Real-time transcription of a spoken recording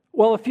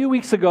Well, a few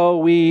weeks ago,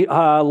 we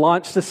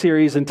launched a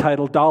series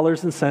entitled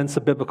Dollars and Cents,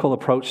 A Biblical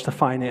Approach to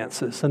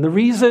Finances. And the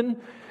reason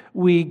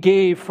we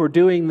gave for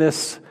doing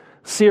this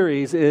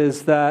series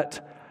is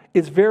that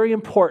it's very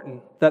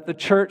important that the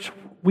church,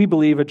 we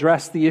believe,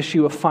 address the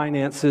issue of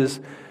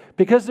finances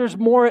because there's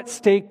more at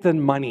stake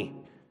than money.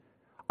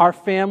 Our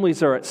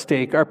families are at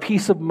stake. Our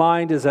peace of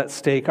mind is at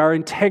stake. Our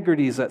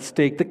integrity is at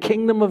stake. The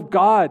kingdom of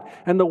God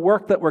and the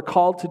work that we're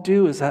called to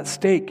do is at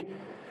stake.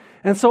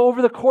 And so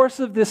over the course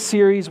of this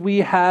series, we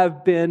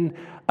have been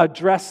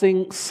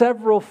addressing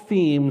several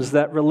themes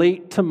that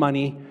relate to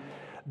money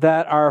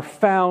that are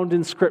found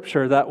in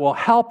Scripture that will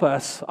help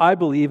us, I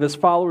believe, as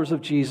followers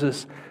of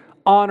Jesus,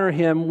 honor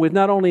Him with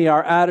not only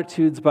our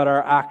attitudes, but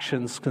our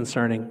actions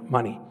concerning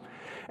money.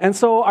 And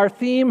so our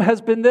theme has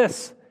been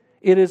this: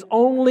 it is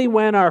only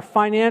when our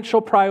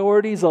financial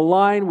priorities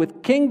align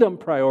with kingdom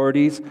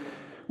priorities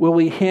will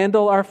we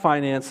handle our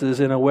finances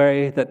in a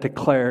way that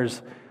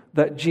declares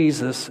that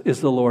Jesus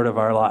is the Lord of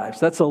our lives.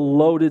 That's a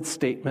loaded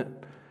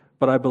statement,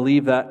 but I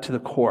believe that to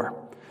the core.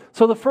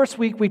 So the first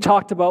week we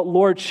talked about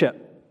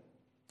lordship.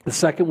 The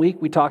second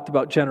week we talked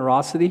about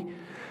generosity.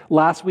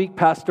 Last week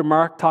Pastor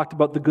Mark talked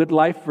about the good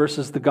life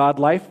versus the God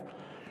life.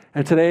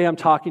 And today I'm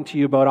talking to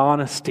you about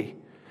honesty.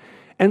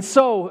 And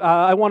so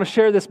I want to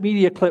share this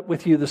media clip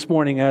with you this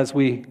morning as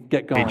we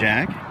get going. Hey,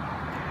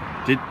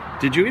 Jack,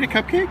 did you eat a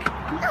cupcake?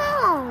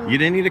 No. You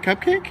didn't eat a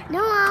cupcake?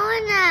 No, I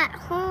was at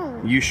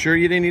home. You sure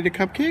you didn't eat a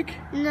cupcake?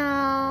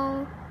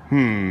 No.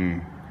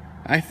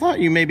 I thought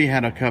you maybe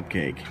had a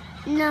cupcake.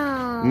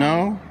 No.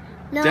 No?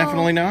 No.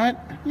 Definitely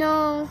not?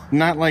 No.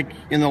 Not like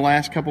in the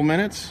last couple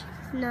minutes?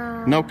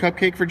 No. No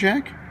cupcake for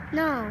Jack?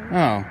 No.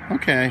 Oh,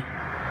 okay.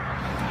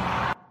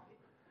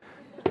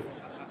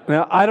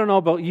 Now, I don't know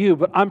about you,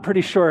 but I'm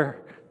pretty sure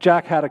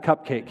Jack had a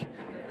cupcake.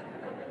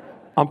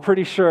 I'm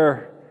pretty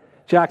sure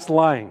Jack's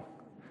lying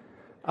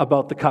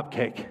about the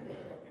cupcake.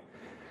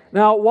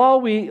 Now, while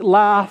we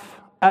laugh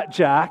at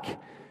Jack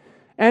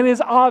and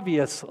his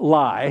obvious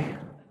lie,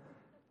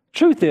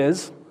 truth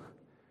is,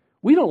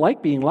 we don't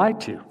like being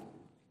lied to.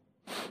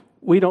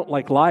 We don't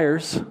like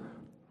liars.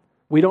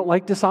 We don't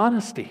like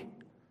dishonesty.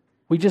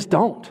 We just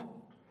don't.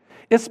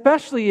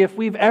 Especially if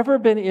we've ever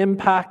been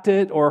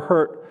impacted or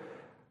hurt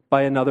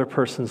by another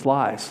person's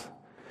lies.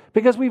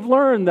 Because we've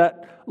learned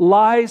that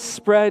lies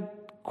spread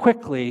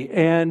quickly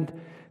and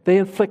they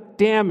inflict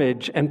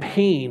damage and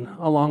pain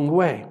along the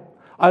way.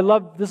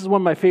 This is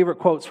one of my favorite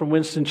quotes from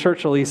Winston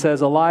Churchill. He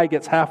says, "A lie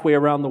gets halfway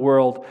around the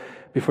world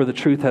before the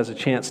truth has a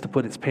chance to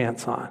put its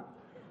pants on."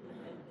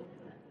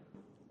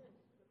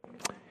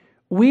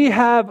 We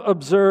have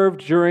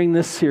observed during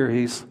this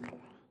series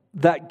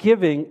that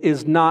giving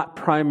is not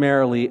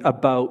primarily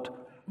about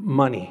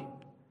money.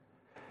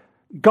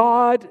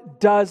 God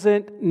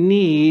doesn't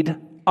need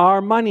our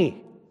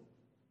money.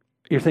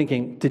 You're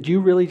thinking, did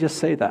you really just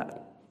say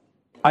that?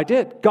 I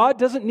did. God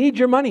doesn't need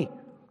your money.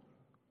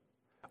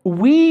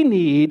 We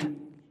need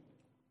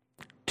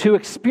to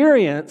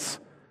experience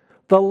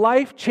the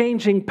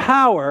life-changing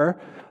power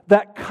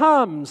that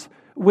comes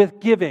with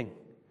giving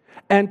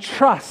and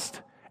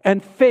trust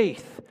and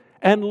faith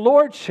and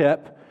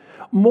lordship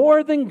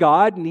more than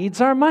God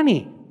needs our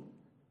money.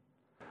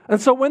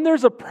 And so when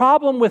there's a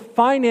problem with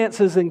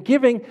finances and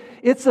giving,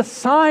 it's a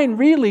sign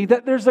really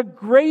that there's a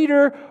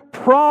greater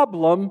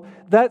problem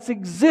that's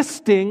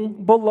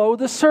existing below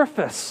the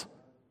surface.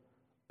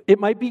 It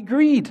might be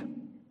greed.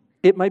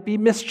 It might be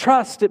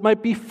mistrust. It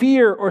might be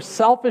fear or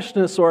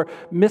selfishness or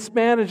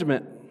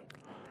mismanagement.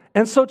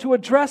 And so to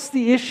address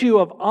the issue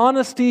of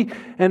honesty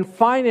and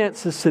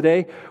finances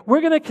today,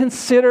 we're going to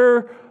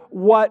consider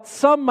what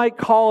some might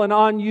call an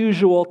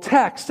unusual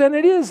text. And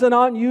it is an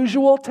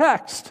unusual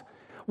text.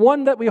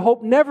 One that we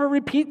hope never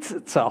repeats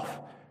itself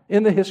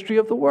in the history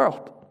of the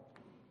world.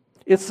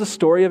 It's the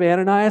story of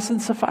Ananias and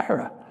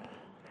Sapphira.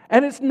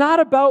 And it's not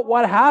about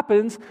what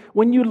happens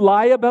when you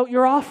lie about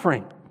your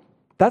offering.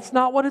 That's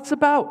not what it's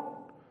about.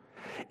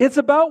 It's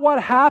about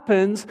what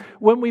happens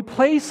when we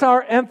place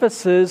our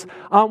emphasis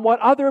on what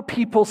other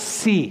people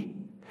see.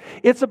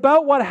 It's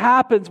about what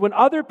happens when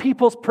other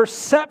people's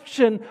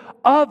perception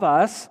of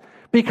us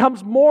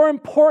becomes more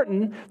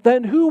important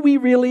than who we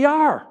really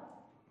are.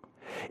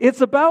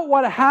 It's about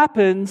what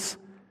happens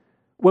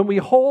when we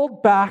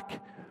hold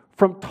back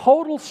from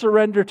total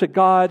surrender to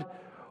God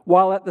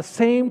while at the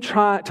same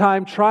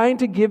time trying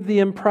to give the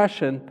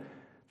impression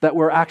that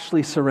we're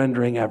actually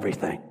surrendering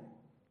everything.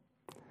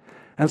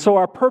 And so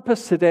our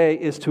purpose today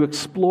is to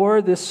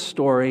explore this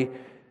story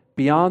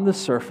beyond the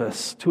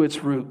surface to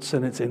its roots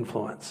and its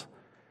influence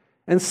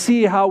and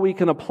see how we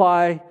can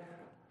apply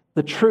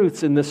the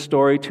truths in this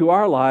story to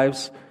our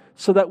lives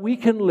so that we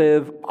can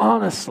live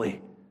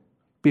honestly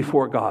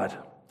before God.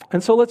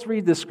 And so let's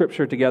read this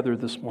scripture together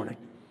this morning.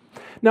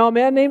 Now, a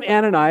man named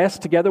Ananias,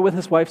 together with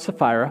his wife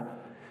Sapphira,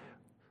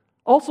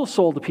 also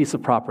sold a piece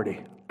of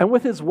property. And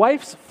with his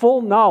wife's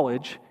full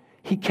knowledge,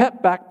 he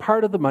kept back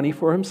part of the money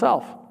for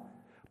himself,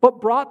 but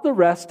brought the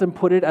rest and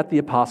put it at the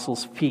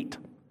apostles' feet.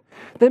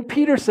 Then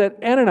Peter said,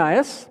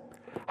 "Ananias,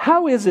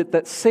 How is it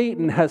that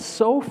Satan has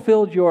so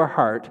filled your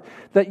heart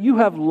that you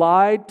have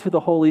lied to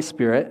the Holy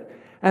Spirit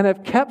and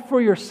have kept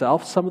for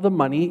yourself some of the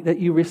money that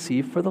you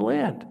received for the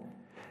land?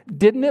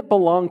 Didn't it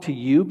belong to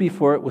you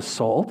before it was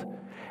sold?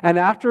 And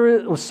after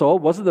it was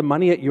sold, wasn't the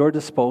money at your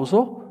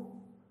disposal?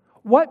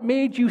 What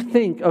made you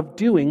think of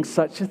doing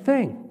such a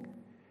thing?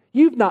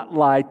 You've not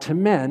lied to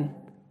men,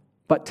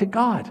 but to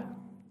God."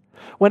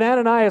 When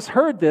Ananias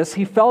heard this,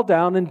 he fell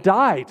down and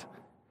died.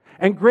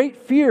 And great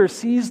fear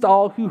seized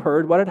all who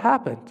heard what had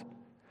happened.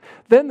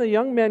 Then the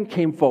young men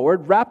came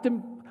forward, wrapped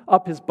him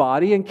up his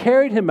body, and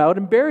carried him out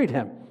and buried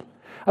him.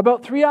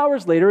 About 3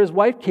 hours later, his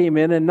wife came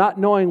in, and not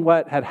knowing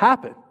what had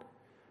happened,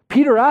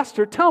 Peter asked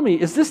her, "Tell me,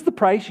 is this the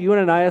price you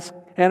and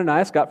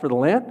Ananias got for the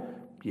land?"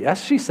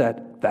 "Yes," she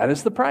said, "that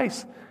is the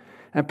price."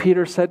 And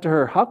Peter said to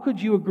her, "How could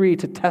you agree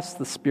to test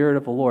the Spirit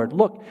of the Lord?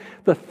 Look,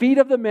 the feet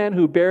of the men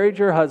who buried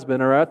your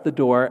husband are at the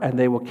door, and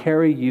they will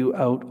carry you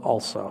out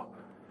also."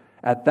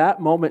 At that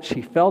moment, she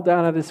fell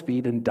down at his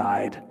feet and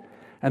died.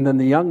 And then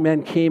the young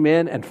men came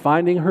in, and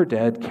finding her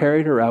dead,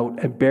 carried her out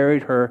and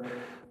buried her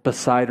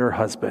beside her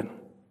husband.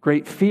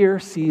 Great fear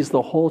seized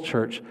the whole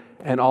church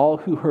and all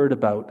who heard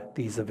about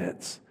these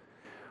events.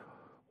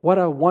 What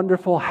a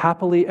wonderful,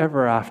 happily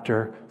ever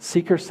after,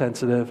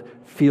 seeker-sensitive,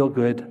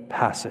 feel-good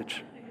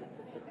passage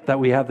that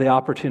we have the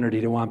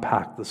opportunity to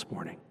unpack this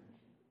morning.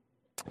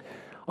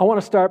 I want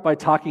to start by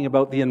talking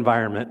about the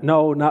environment.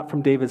 No, not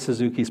from David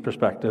Suzuki's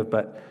perspective,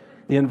 but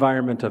the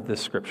environment of this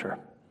scripture.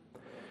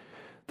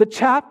 The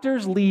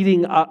chapters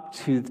leading up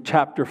to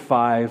chapter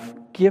 5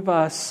 give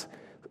us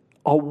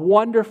a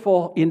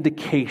wonderful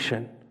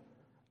indication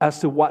as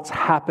to what's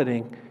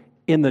happening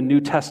in the New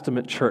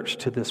Testament church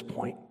to this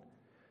point.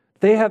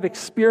 They have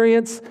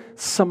experienced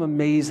some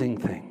amazing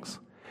things.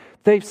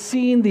 They've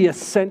seen the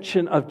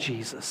ascension of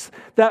Jesus.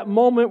 That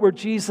moment where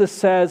Jesus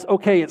says,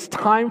 "Okay, it's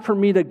time for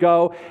me to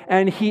go,"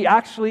 and he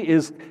actually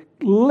is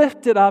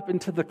lifted up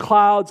into the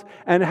clouds,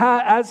 and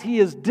as he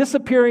is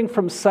disappearing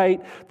from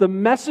sight, the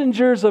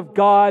messengers of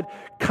God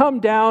come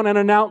down and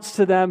announce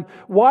to them,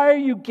 "Why are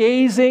you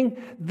gazing?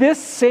 This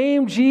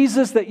same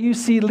Jesus that you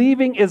see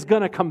leaving is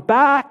going to come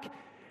back."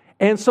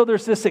 And so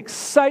there's this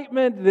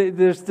excitement,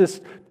 there's this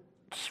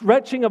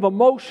stretching of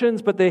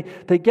emotions, but they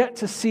get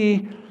to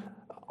see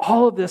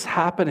all of this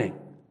happening.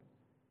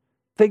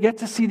 They get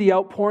to see the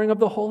outpouring of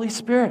the Holy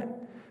Spirit.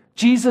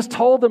 Jesus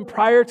told them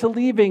prior to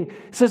leaving,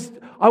 he says,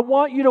 "I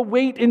want you to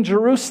wait in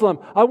Jerusalem.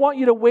 I want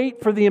you to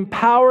wait for the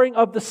empowering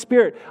of the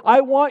Spirit.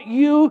 I want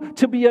you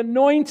to be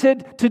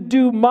anointed to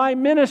do my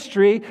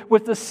ministry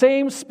with the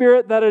same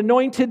Spirit that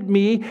anointed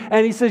me."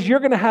 And he says, "You're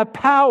going to have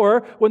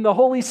power when the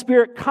Holy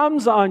Spirit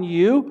comes on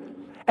you,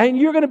 and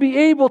you're going to be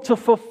able to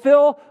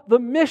fulfill the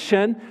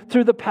mission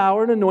through the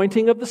power and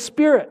anointing of the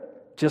Spirit,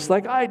 just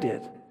like I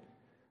did."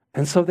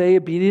 And so they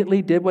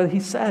obediently did what he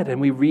said. And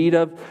we read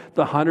of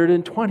the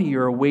 120 who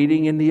are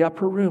waiting in the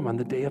upper room on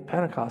the day of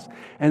Pentecost,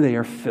 and they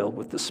are filled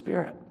with the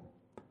Spirit.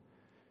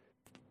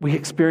 We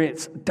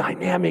experience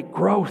dynamic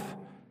growth.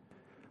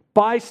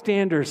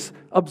 Bystanders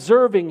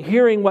observing,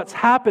 hearing what's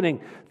happening,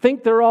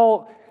 think they're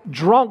all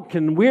drunk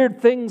and weird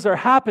things are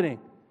happening.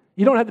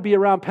 You don't have to be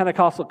around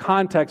Pentecostal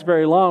context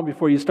very long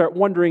before you start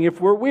wondering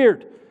if we're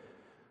weird.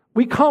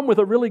 We come with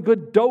a really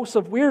good dose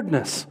of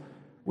weirdness.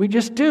 We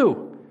just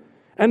do.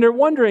 And they're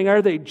wondering,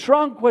 are they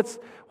drunk?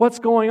 What's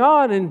going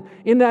on? And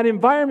in that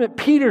environment,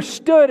 Peter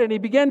stood and he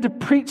began to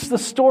preach the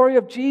story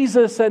of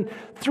Jesus. And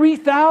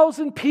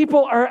 3,000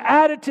 people are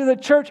added to the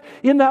church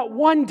in that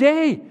one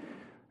day.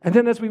 And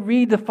then as we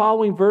read the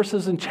following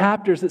verses and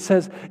chapters, it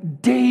says,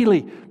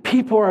 daily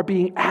people are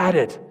being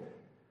added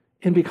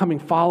in becoming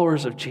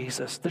followers of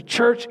Jesus. The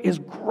church is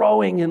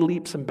growing in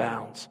leaps and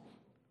bounds.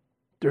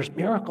 There's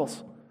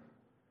miracles.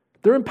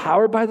 They're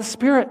empowered by the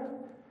Spirit.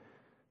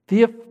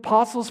 The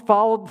apostles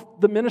followed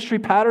the ministry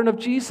pattern of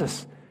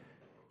Jesus.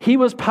 He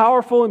was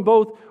powerful in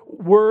both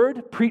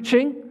word,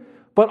 preaching,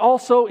 but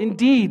also in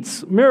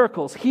deeds,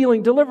 miracles,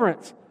 healing,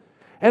 deliverance.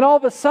 And all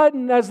of a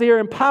sudden, as they are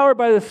empowered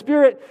by the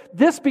Spirit,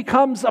 this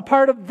becomes a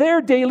part of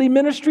their daily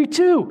ministry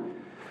too.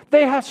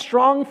 They have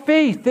strong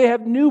faith. They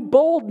have new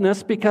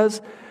boldness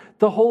because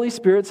the Holy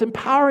Spirit's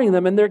empowering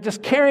them, and they're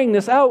just carrying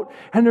this out,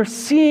 and they're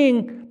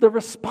seeing the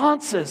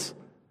responses.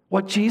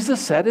 What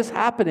Jesus said is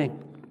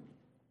happening.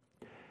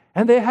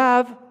 And they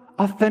have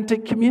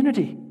authentic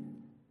community.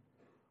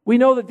 We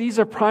know that these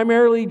are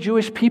primarily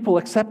Jewish people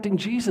accepting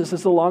Jesus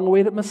as the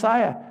long-awaited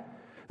Messiah.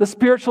 The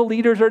spiritual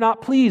leaders are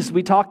not pleased.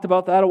 We talked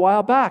about that a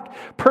while back.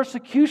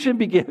 Persecution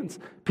begins.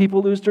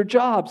 People lose their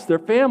jobs, their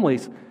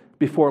families.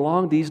 Before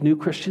long, these new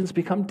Christians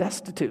become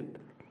destitute.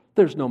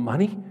 There's no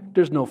money.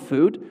 There's no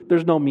food.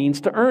 There's no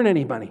means to earn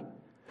any money.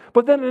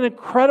 But then an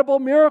incredible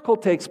miracle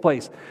takes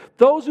place.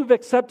 Those who've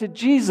accepted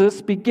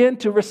Jesus begin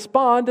to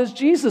respond as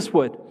Jesus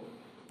would.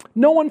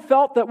 No one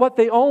felt that what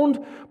they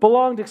owned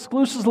belonged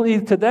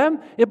exclusively to them.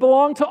 It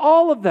belonged to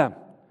all of them.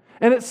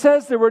 And it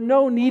says there were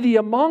no needy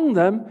among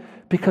them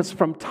because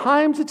from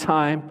time to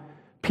time,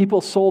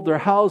 people sold their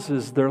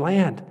houses, their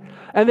land.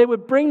 And they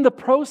would bring the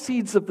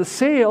proceeds of the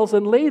sales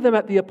and lay them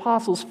at the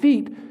apostles'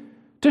 feet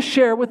to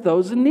share with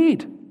those in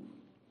need.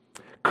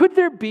 Could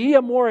there be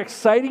a more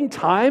exciting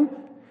time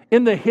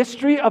in the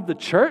history of the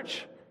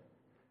church?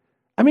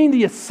 I mean,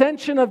 the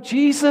ascension of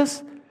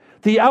Jesus,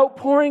 the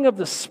outpouring of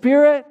the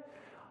Spirit,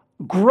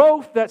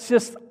 growth that's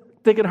just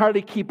they can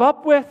hardly keep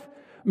up with,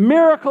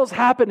 miracles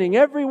happening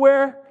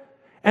everywhere,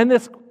 and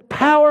this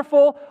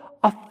powerful,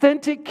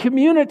 authentic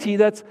community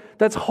that's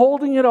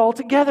holding it all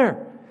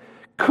together.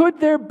 Could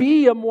there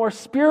be a more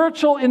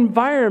spiritual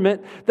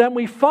environment than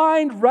we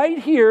find right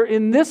here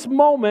in this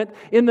moment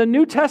in the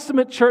New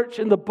Testament church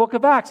in the book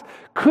of Acts?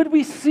 Could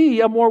we see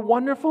a more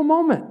wonderful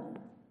moment?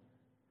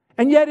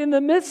 And yet in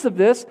the midst of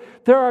this,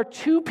 there are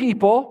two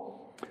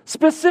people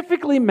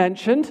specifically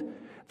mentioned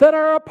that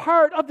are a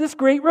part of this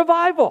great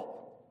revival.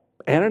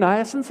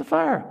 Ananias and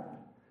Sapphira.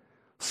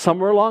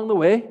 Somewhere along the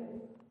way,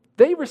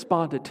 they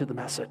responded to the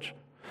message.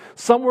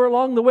 Somewhere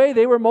along the way,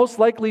 they were most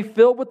likely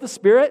filled with the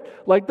Spirit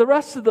like the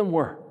rest of them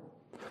were.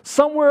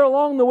 Somewhere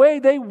along the way,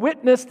 they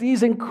witnessed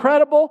these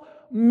incredible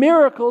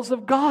miracles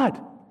of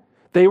God.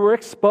 They were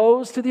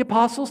exposed to the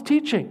apostles'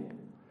 teaching.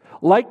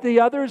 Like the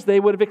others, they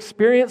would have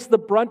experienced the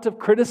brunt of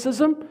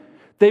criticism.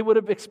 They would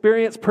have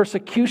experienced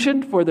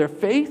persecution for their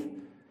faith.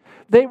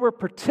 They were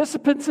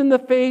participants in the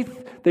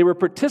faith. They were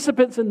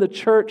participants in the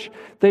church.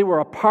 They were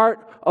a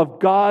part of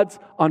God's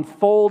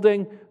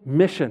unfolding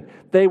mission.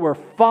 They were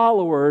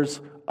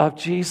followers of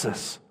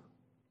Jesus.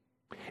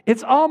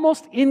 It's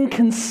almost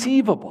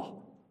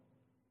inconceivable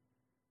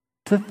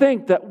to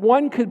think that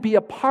one could be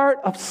a part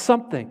of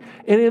something,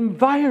 an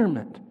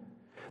environment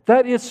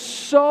that is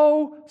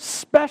so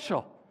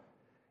special,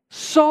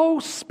 so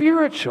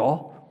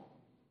spiritual,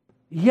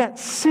 yet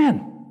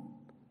sin.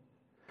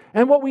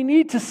 And what we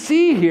need to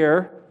see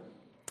here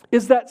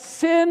is that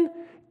sin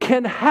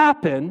can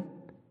happen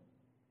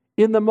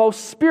in the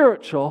most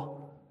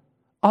spiritual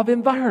of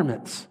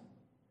environments.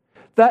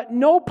 That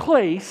no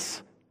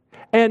place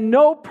and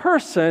no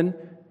person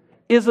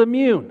is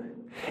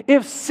immune.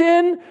 If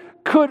sin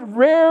could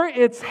rear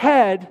its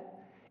head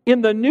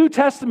in the New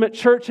Testament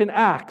church in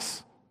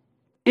Acts,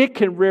 it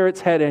can rear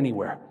its head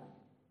anywhere.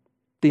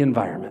 The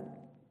environment.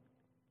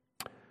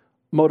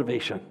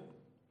 Motivation.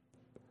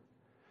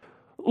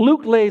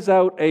 Luke lays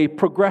out a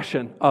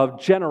progression of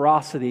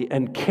generosity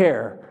and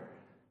care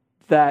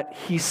that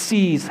he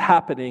sees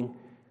happening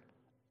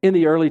in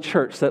the early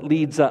church that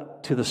leads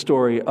up to the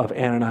story of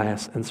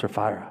Ananias and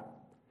Sapphira.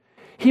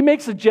 He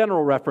makes a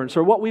general reference,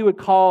 or what we would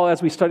call,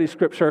 as we study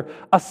Scripture,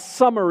 a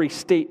summary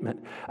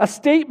statement. A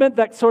statement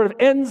that sort of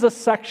ends a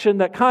section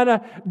that kind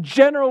of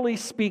generally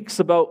speaks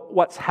about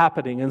what's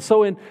happening. And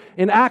so in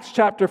Acts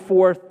chapter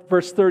 4,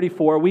 verse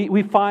 34,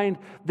 we find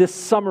this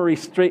summary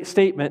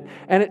statement,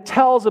 and it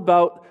tells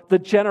about the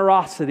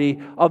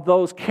generosity of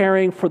those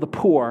caring for the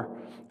poor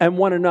and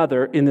one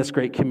another in this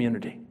great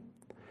community.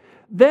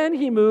 Then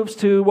he moves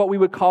to what we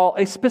would call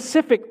a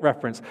specific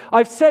reference.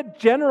 I've said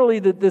generally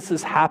that this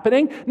is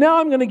happening.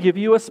 Now I'm going to give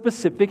you a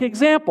specific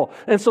example.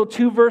 And so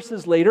 2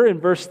 verses later, in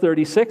verse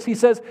 36, he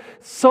says,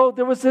 so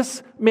there was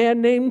this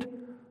man named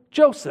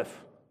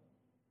Joseph,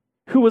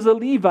 who was a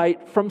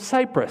Levite from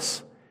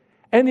Cyprus.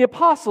 And the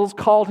apostles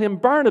called him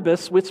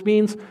Barnabas, which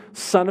means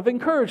son of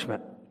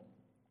encouragement.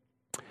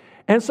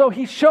 And so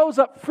he shows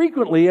up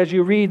frequently as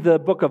you read the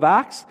book of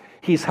Acts.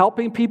 He's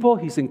helping people,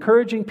 he's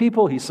encouraging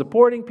people, he's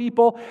supporting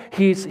people,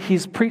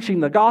 he's preaching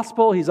the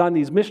gospel, he's on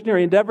these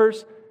missionary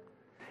endeavors.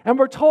 And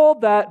we're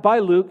told that by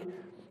Luke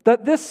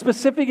that this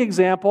specific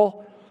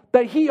example,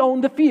 that he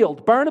owned a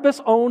field. Barnabas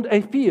owned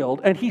a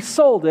field, and he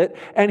sold it,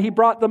 and he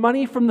brought the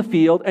money from the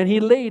field, and he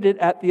laid it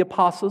at the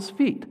apostles'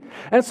 feet.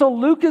 And so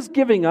Luke is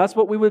giving us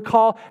what we would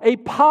call a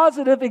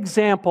positive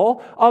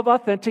example of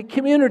authentic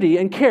community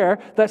and care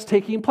that's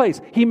taking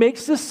place. He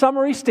makes this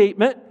summary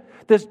statement,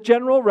 this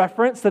general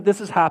reference that this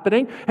is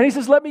happening, and he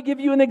says, let me give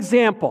you an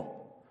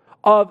example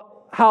of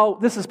how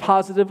this is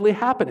positively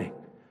happening.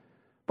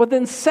 But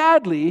then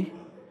sadly,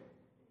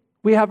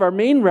 we have our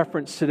main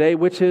reference today,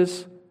 which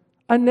is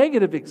a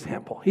negative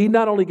example. He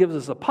not only gives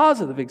us a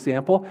positive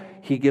example,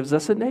 he gives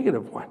us a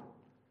negative one.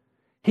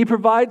 He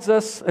provides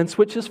us and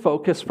switches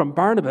focus from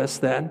Barnabas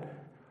then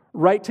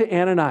right to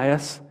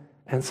Ananias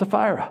and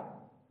Sapphira.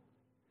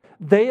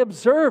 They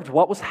observed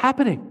what was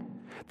happening.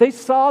 They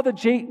saw the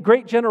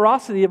great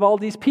generosity of all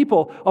these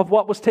people, of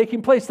what was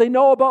taking place. They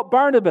know about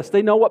Barnabas.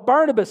 They know what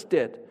Barnabas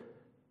did.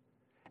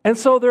 And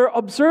so they're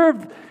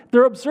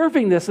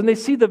observing this, and they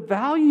see the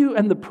value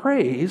and the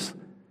praise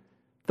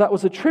that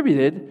was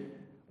attributed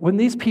when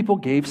these people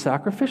gave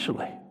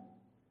sacrificially.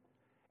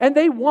 And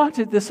they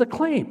wanted this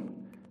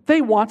acclaim.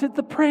 They wanted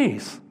the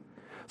praise.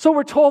 So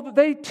we're told that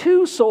they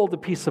too sold a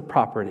piece of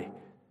property.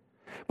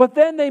 But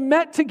then they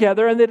met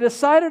together and they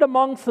decided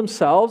amongst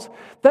themselves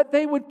that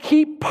they would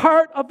keep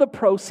part of the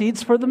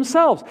proceeds for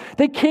themselves.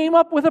 They came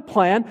up with a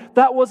plan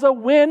that was a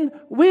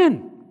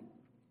win-win.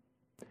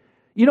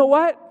 You know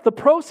what? The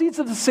proceeds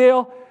of the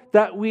sale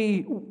that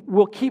we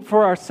will keep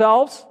for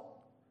ourselves,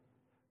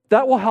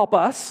 that will help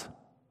us.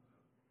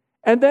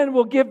 And then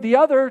we'll give the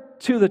other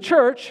to the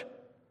church,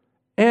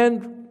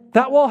 and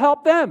that will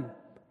help them.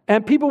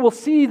 And people will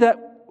see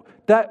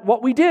that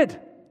what we did.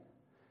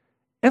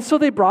 And so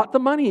they brought the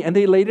money and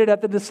they laid it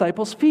at the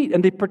disciples' feet.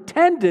 And they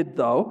pretended,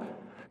 though,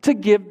 to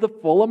give the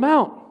full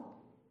amount.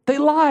 They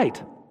lied.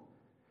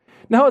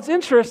 Now, it's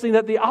interesting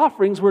that the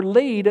offerings were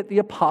laid at the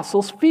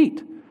apostles'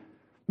 feet.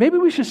 Maybe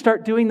we should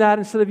start doing that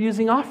instead of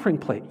using offering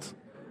plates.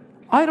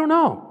 I don't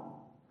know.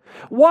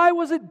 Why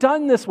was it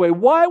done this way?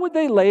 Why would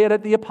they lay it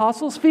at the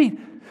apostles' feet?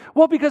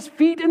 Well, because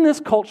feet in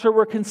this culture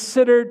were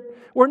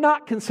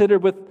not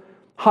considered with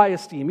high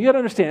esteem. You got to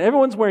understand,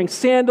 everyone's wearing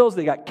sandals,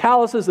 they got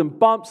calluses and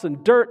bumps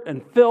and dirt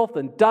and filth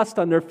and dust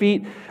on their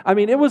feet. I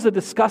mean, it was a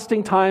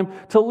disgusting time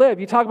to live.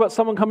 You talk about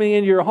someone coming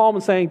into your home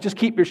and saying, just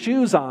keep your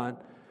shoes on.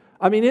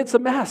 I mean, it's a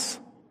mess.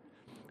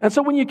 And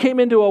so when you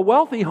came into a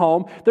wealthy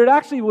home, there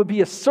actually would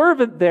be a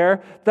servant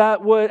there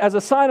that would, as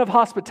a sign of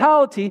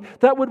hospitality,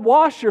 that would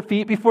wash your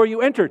feet before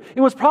you entered.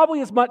 It was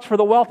probably as much for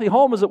the wealthy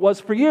home as it was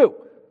for you.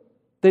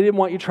 They didn't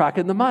want you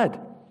tracking the mud.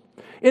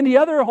 In the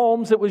other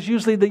homes, it was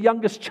usually the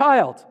youngest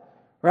child,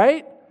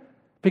 right?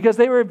 Because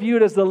they were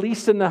viewed as the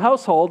least in the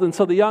household, and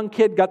so the young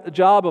kid got the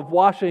job of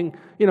washing,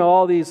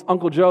 all these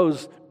Uncle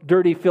Joe's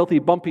dirty, filthy,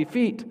 bumpy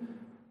feet.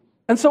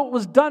 And so it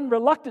was done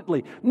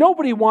reluctantly.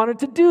 Nobody wanted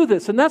to do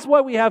this. And that's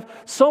why we have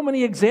so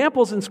many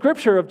examples in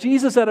Scripture of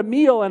Jesus at a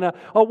meal and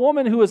a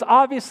woman who is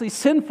obviously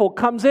sinful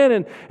comes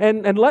in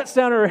and lets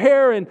down her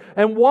hair and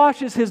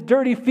washes his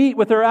dirty feet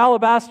with her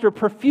alabaster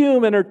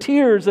perfume and her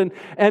tears. And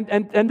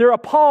they're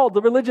appalled.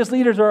 The religious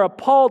leaders are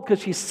appalled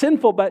because she's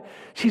sinful, but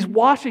she's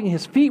washing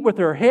his feet with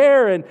her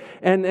hair.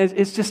 And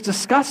it's just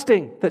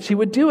disgusting that she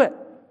would do it.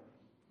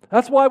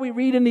 That's why we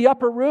read in the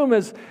upper room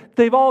as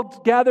they've all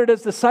gathered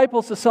as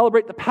disciples to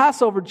celebrate the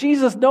Passover.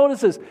 Jesus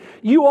notices,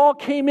 you all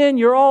came in,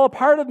 you're all a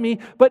part of me,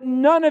 but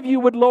none of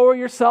you would lower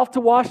yourself to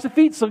wash the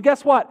feet. So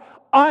guess what?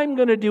 I'm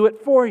going to do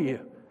it for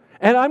you.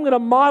 And I'm going to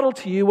model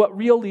to you what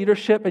real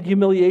leadership and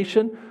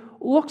humiliation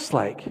looks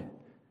like.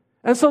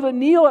 And so to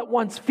kneel at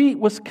one's feet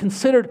was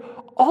considered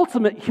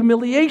ultimate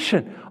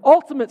humiliation,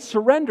 ultimate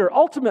surrender,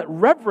 ultimate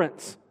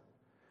reverence.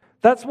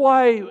 That's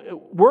why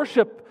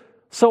worship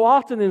so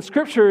often in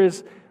Scripture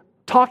is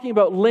talking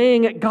about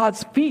laying at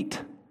God's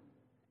feet.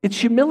 It's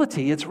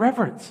humility, it's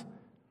reverence.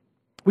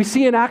 We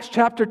see in Acts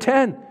chapter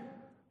 10,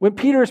 when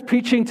Peter is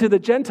preaching to the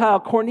Gentile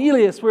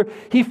Cornelius, where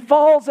he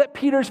falls at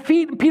Peter's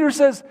feet, and Peter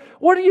says,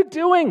 "What are you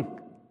doing,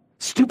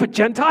 stupid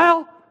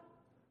Gentile?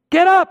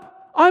 Get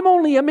up, I'm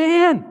only a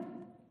man.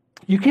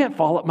 You can't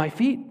fall at my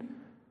feet."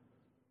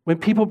 When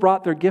people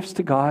brought their gifts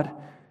to God,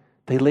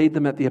 they laid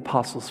them at the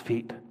apostles'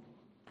 feet.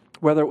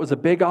 Whether it was a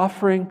big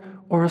offering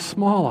or a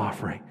small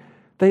offering,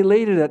 they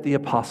laid it at the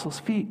apostles'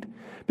 feet.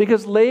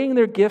 Because laying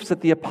their gifts at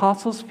the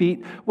apostles'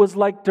 feet was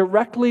like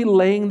directly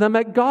laying them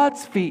at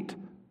God's feet.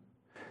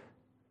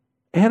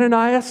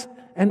 Ananias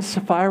and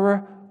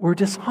Sapphira were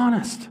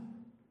dishonest.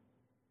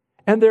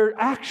 And their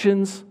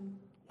actions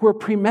were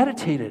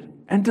premeditated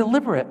and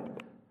deliberate.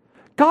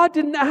 God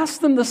didn't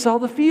ask them to sell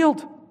the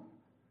field.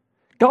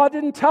 God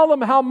didn't tell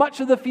them how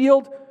much of the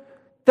field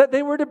that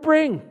they were to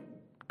bring.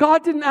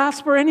 God didn't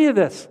ask for any of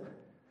this.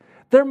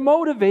 They're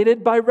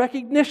motivated by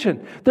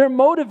recognition. They're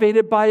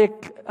motivated by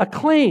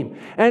acclaim.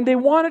 And they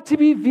want it to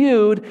be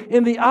viewed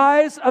in the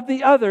eyes of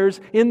the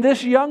others in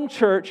this young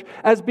church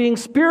as being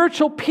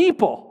spiritual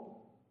people,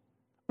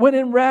 when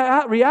in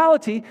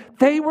reality,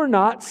 they were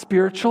not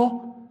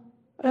spiritual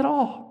at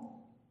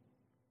all.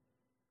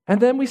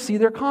 And then we see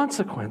their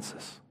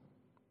consequences.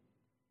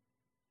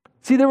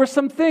 See, there were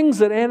some things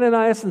that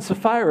Ananias and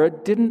Sapphira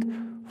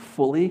didn't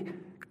fully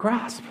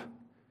grasp.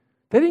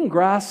 They didn't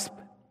grasp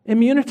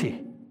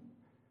immunity.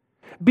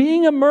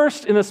 Being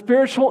immersed in a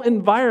spiritual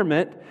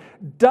environment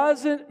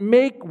doesn't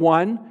make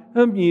one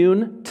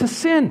immune to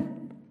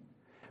sin.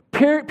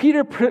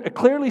 Peter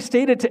clearly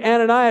stated to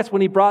Ananias when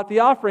he brought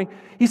the offering,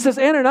 he says,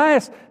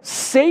 "Ananias,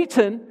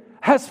 Satan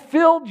has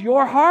filled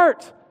your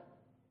heart."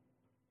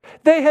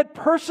 They had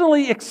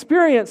personally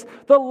experienced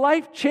the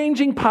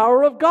life-changing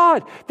power of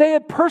God. They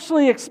had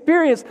personally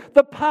experienced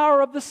the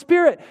power of the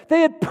Spirit.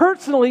 They had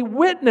personally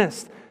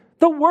witnessed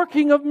the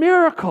working of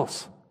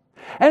miracles.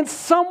 And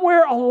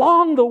somewhere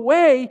along the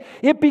way,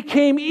 it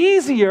became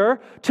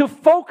easier to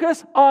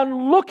focus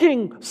on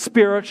looking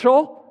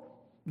spiritual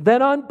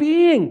than on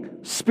being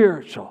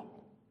spiritual.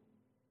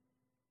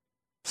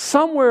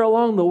 Somewhere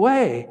along the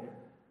way,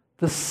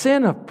 the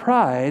sin of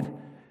pride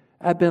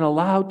had been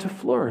allowed to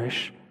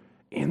flourish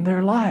in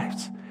their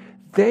lives.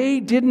 They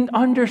didn't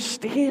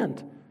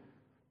understand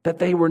that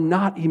they were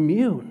not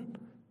immune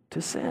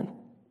to sin.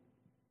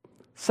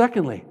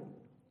 Secondly,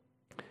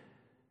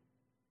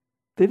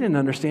 they didn't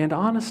understand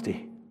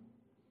honesty.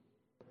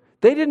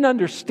 They didn't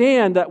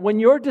understand that when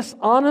you're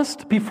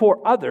dishonest before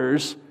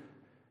others,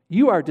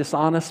 you are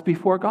dishonest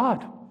before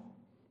God.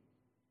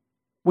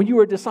 When you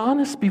are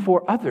dishonest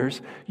before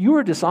others, you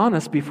are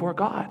dishonest before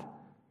God.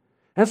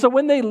 And so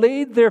when they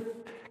laid their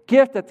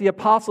gift at the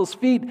apostles'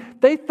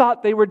 feet, they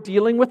thought they were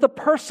dealing with a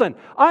person.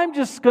 I'm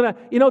just going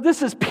to,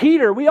 this is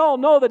Peter. We all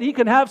know that he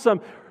can have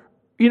some,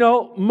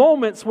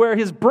 moments where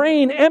his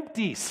brain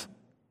empties.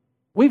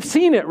 We've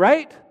seen it,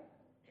 right?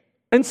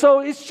 And so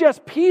it's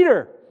just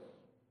Peter.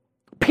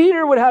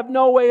 Peter would have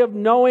no way of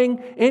knowing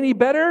any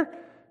better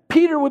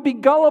Peter would be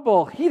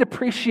gullible. He'd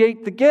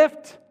appreciate the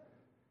gift.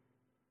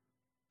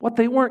 What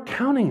they weren't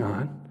counting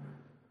on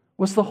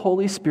was the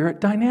Holy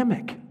Spirit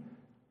dynamic.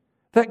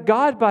 That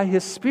God, by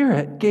His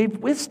Spirit, gave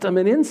wisdom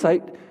and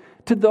insight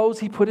to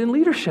those He put in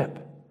leadership.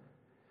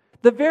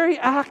 The very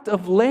act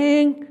of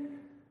laying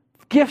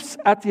gifts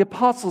at the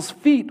apostles'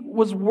 feet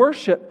was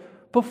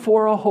worship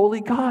before a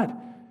holy God.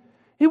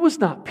 It was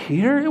not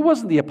Peter. It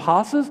wasn't the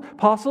apostles.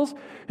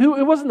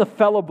 It wasn't the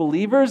fellow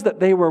believers that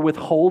they were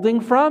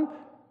withholding from.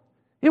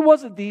 It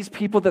wasn't these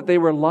people that they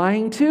were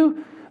lying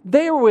to.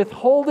 They were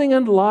withholding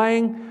and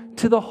lying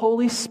to the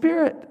Holy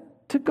Spirit,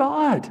 to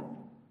God.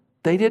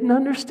 They didn't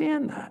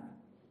understand that.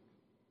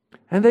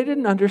 And they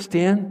didn't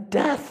understand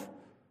death.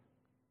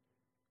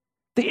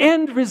 The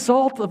end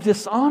result of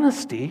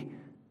dishonesty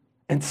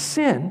and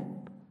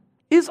sin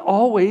is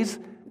always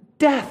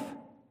death.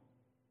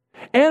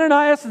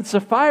 Ananias and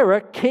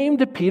Sapphira came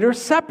to Peter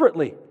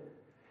separately.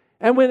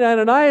 And when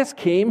Ananias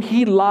came,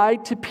 he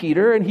lied to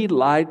Peter and he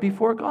lied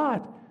before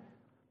God.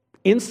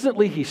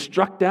 Instantly he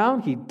struck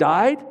down, he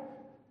died.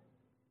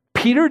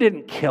 Peter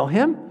didn't kill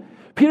him.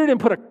 Peter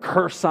didn't put a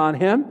curse on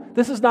him.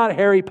 This is not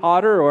Harry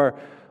Potter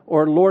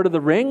or Lord of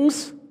the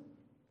Rings.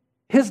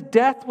 His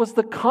death was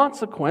the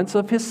consequence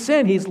of his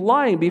sin. He's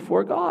lying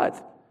before God.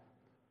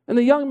 And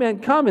the young men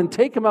come and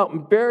take him out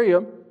and bury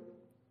him.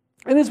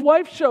 And his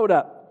wife showed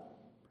up.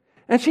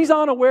 And she's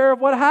unaware of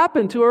what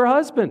happened to her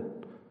husband.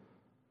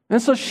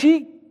 And so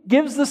she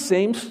gives the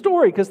same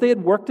story because they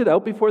had worked it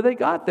out before they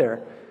got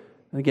there.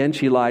 And again,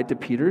 she lied to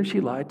Peter and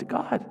she lied to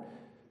God.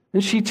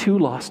 And she too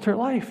lost her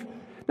life.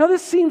 Now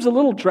this seems a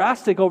little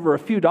drastic over a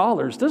few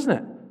dollars, doesn't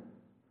it?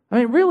 I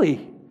mean,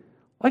 really,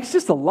 like it's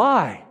just a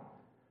lie.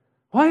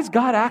 Why is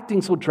God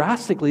acting so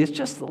drastically? It's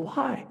just a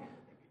lie.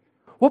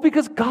 Well,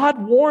 because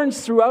God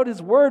warns throughout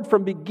His Word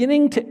from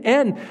beginning to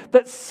end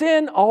that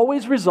sin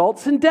always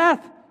results in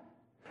death.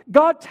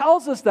 God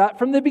tells us that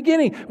from the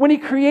beginning. When He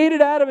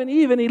created Adam and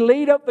Eve and He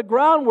laid out the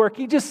groundwork,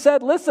 He just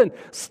said, listen,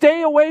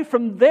 stay away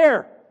from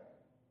there.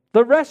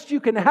 The rest you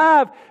can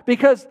have,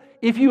 because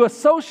if you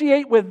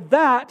associate with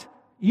that,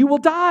 you will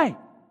die.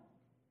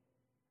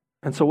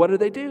 And so what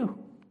do?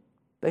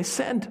 They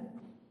sinned.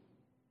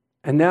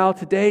 And now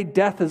today,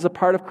 death is a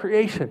part of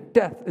creation.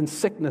 Death and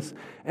sickness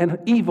and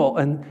evil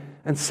and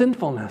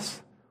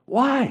sinfulness.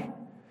 Why?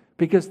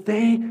 Because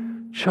they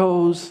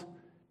chose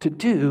to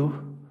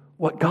do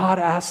what God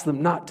asked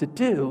them not to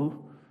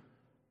do,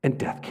 and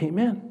death came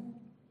in.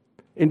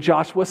 In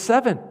Joshua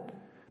 7,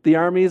 the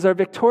armies are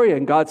victorious,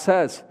 and God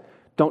says,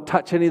 don't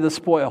touch any of the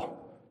spoil.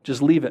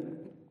 Just leave it.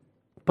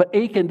 But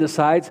Achan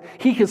decides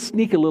he can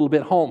sneak a little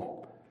bit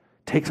home.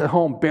 Takes it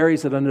home,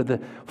 buries it under the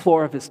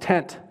floor of his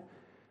tent.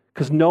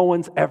 Because no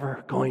one's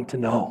ever going to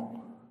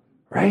know.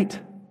 Right?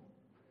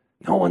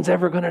 No one's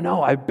ever going to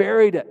know. I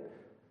buried it.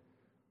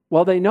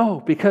 Well, they know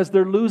because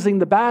they're losing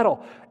the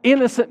battle.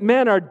 Innocent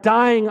men are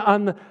dying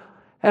and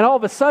all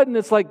of a sudden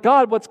it's like,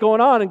 God, what's going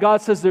on? And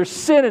God says there's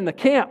sin in the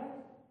camp.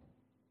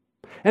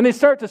 And they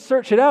start to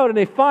search it out, and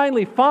they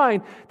finally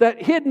find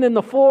that hidden in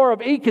the floor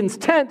of Achan's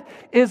tent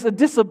is a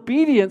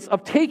disobedience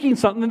of taking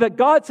something that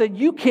God said,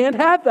 you can't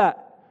have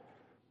that.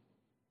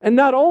 And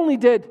not only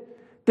did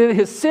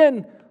his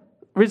sin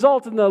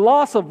result in the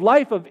loss of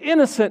life of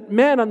innocent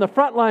men on the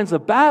front lines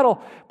of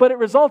battle, but it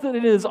resulted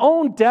in his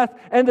own death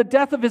and the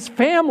death of his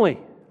family.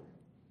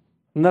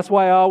 And that's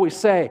why I always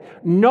say,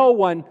 no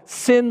one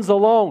sins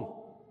alone.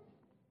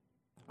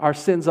 Our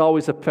sins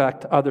always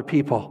affect other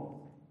people.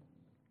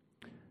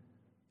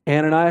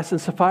 Ananias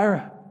and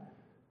Sapphira,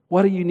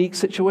 what a unique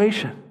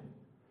situation.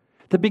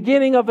 The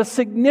beginning of a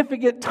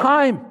significant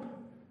time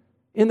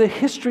in the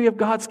history of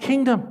God's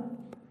kingdom.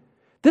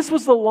 This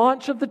was the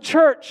launch of the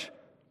church.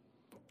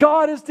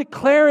 God is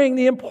declaring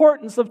the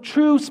importance of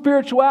true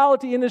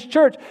spirituality in His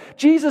church.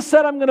 Jesus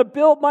said, I'm going to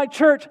build my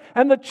church,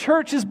 and the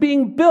church is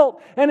being built.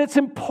 And it's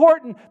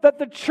important that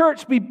the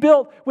church be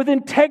built with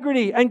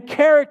integrity and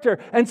character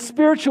and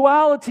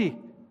spirituality.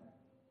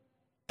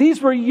 These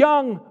were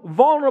young,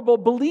 vulnerable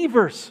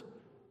believers.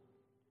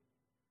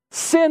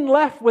 Sin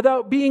left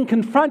without being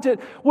confronted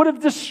would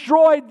have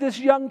destroyed this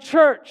young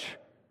church,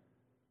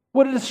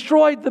 would have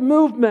destroyed the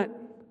movement.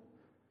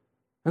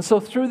 And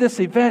so through this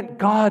event,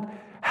 God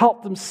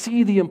helped them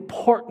see the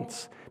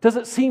importance. Does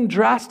it seem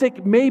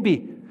drastic?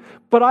 Maybe.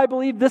 But I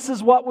believe this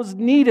is what was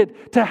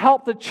needed to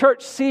help the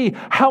church see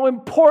how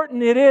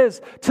important it is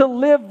to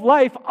live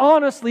life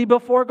honestly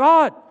before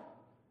God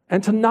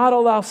and to not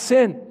allow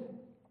sin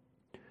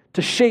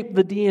to shape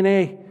the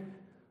DNA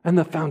and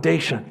the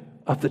foundation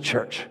of the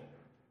church.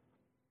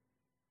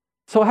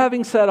 So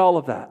having said all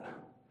of that,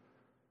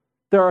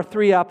 there are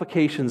 3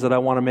 applications that I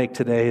want to make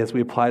today as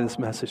we apply this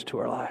message to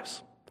our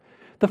lives.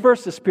 The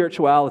first is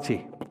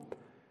spirituality.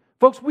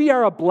 Folks, we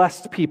are a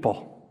blessed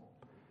people.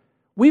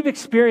 We've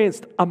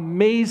experienced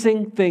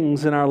amazing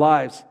things in our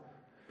lives.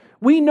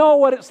 We know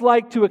what it's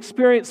like to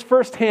experience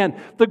firsthand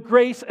the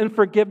grace and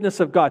forgiveness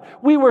of God.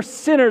 We were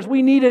sinners.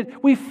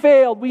 We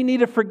failed. We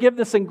needed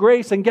forgiveness and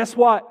grace. And guess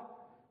what?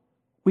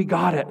 We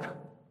got it.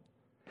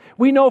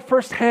 We know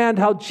firsthand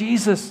how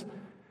Jesus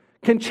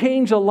can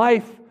change a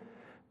life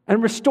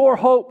and restore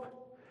hope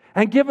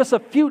and give us a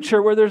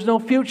future where there's no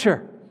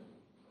future.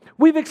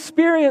 We've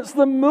experienced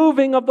the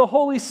moving of the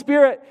Holy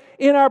Spirit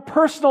in our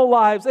personal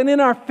lives and in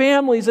our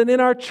families and in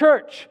our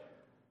church.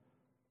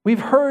 We've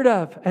heard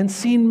of and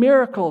seen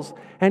miracles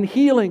and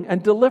healing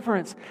and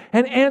deliverance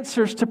and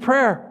answers to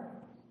prayer.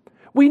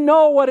 We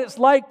know what it's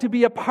like to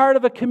be a part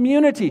of a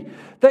community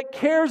that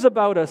cares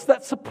about us,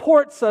 that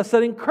supports us,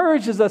 that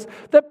encourages us,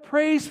 that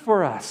prays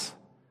for us.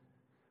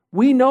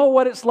 We know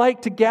what it's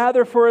like to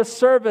gather for a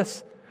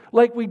service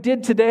like we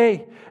did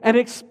today and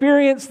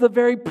experience the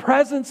very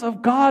presence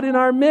of God in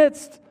our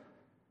midst.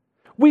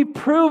 We've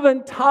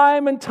proven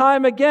time and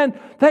time again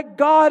that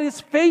God is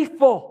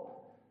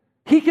faithful.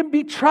 He can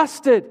be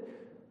trusted.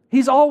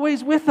 He's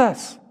always with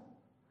us.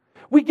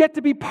 We get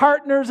to be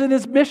partners in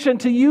His mission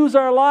to use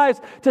our lives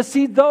to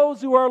see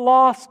those who are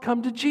lost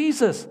come to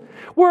Jesus.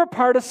 We're a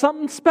part of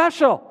something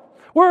special.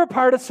 We're a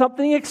part of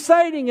something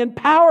exciting and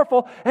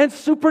powerful and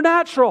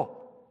supernatural.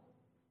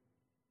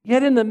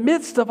 Yet in the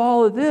midst of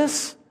all of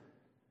this,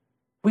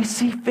 we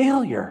see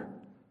failure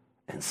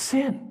and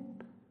sin,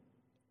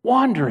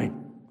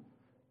 wandering,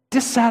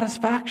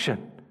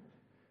 dissatisfaction,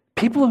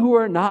 people who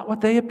are not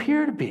what they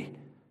appear to be.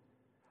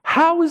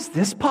 How is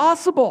this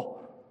possible?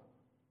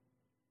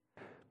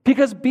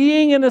 Because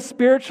being in a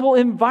spiritual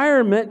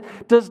environment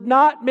does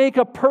not make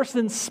a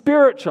person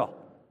spiritual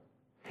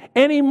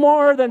any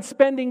more than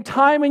spending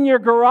time in your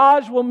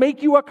garage will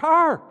make you a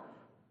car.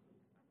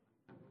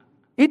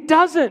 It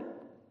doesn't.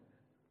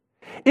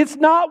 It's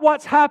not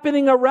what's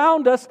happening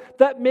around us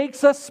that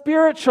makes us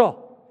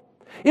spiritual.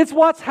 It's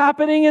what's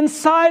happening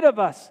inside of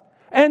us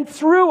and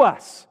through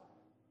us.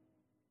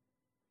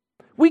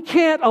 We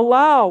can't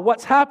allow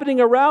what's happening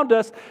around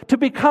us to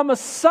become a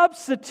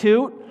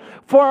substitute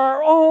for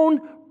our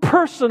own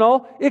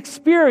personal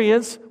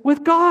experience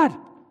with God.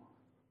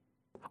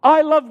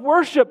 I love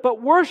worship,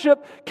 but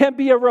worship can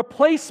be a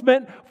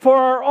replacement for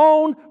our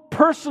own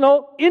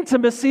personal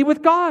intimacy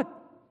with God.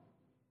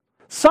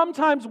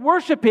 Sometimes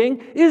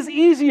worshiping is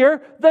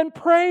easier than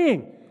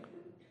praying.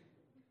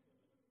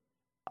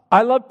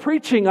 I love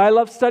preaching. I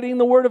love studying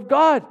the Word of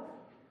God.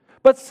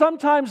 But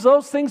sometimes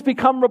those things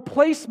become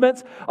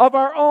replacements of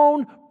our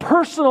own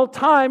personal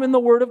time in the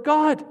Word of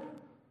God.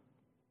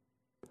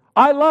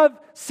 I love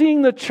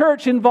seeing the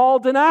church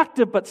involved and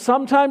active, but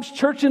sometimes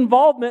church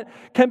involvement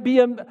can be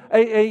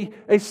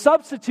a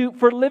substitute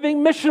for living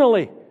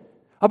missionally,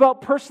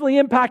 about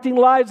personally impacting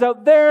lives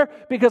out there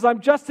because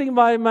I'm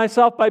justifying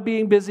myself by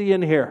being busy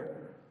in here.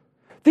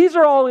 These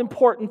are all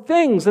important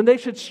things, and they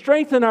should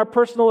strengthen our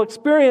personal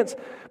experience,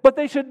 but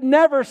they should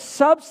never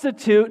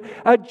substitute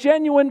a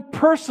genuine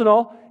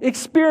personal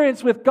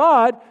experience with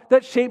God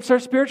that shapes our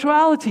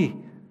spirituality.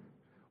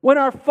 When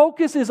our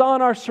focus is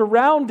on our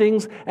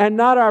surroundings and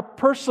not our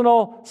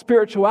personal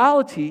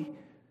spirituality,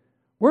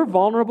 we're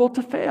vulnerable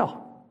to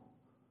fail.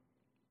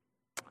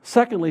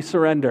 Secondly,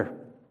 surrender.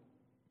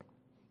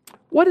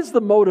 What is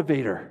the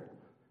motivator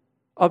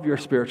of your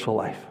spiritual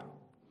life?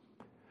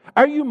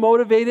 Are you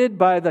motivated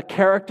by the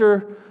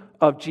character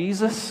of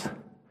Jesus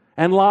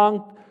and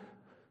long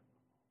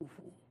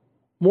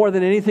more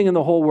than anything in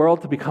the whole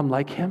world to become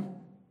like Him?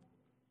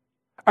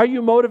 Are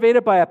you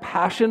motivated by a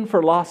passion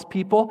for lost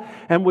people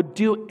and would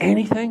do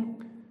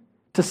anything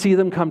to see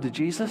them come to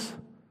Jesus?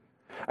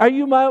 Are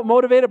you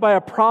motivated by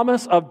a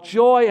promise of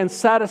joy and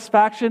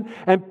satisfaction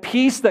and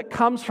peace that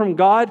comes from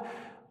God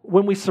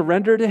when we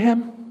surrender to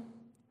Him?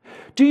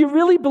 Do you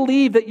really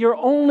believe that you're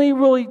only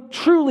really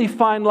truly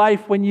find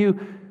life when you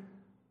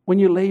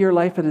lay your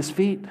life at His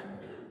feet?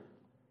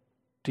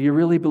 Do you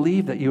really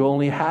believe that you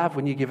only have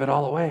when you give it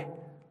all away?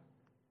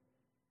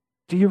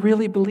 Do you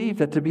really believe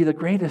that to be the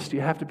greatest,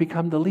 you have to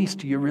become the least?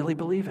 Do you really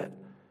believe it?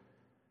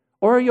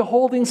 Or are you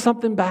holding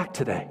something back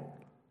today?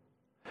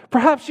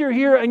 Perhaps you're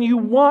here and you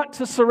want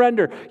to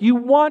surrender. You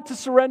want to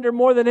surrender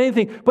more than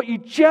anything, but you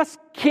just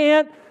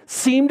can't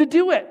seem to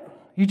do it.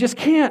 You just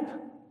can't.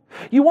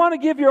 You want to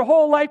give your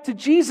whole life to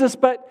Jesus,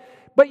 but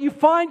you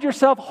find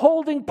yourself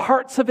holding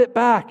parts of it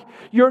back.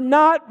 You're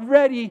not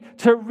ready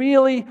to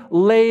really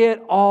lay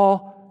it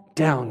all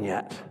down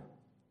yet.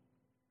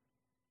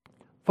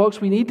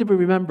 Folks, we need to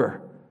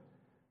remember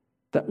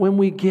that when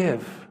we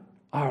give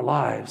our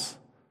lives,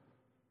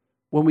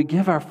 when we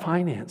give our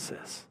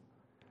finances,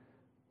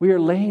 we are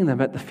laying them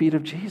at the feet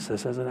of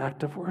Jesus as an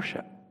act of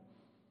worship.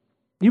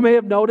 You may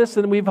have noticed,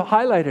 and we've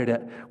highlighted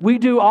it, we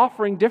do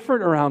offering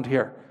different around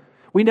here.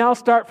 We now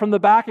start from the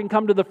back and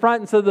come to the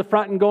front instead of the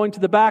front and going to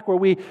the back where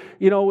we,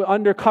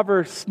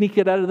 undercover sneak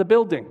it out of the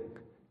building.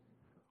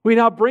 We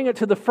now bring it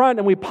to the front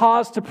and we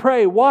pause to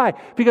pray. Why?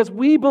 Because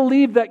we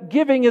believe that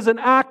giving is an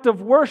act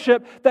of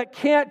worship that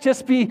can't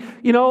just be,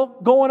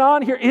 going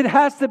on here. It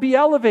has to be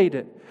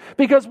elevated.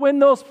 Because when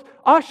those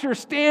ushers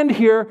stand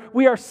here,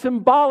 we are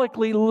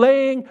symbolically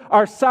laying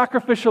our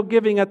sacrificial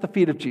giving at the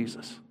feet of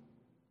Jesus.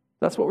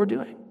 That's what we're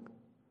doing.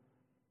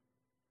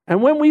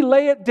 And when we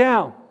lay it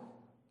down,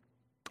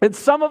 and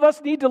some of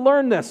us need to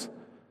learn this,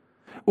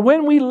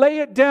 when we lay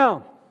it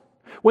down,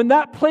 when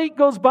that plate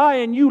goes by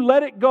and you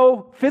let it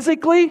go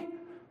physically,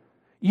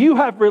 you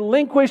have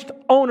relinquished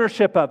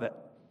ownership of it.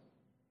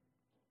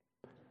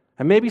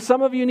 And maybe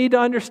some of you need to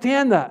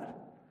understand that.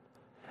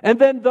 And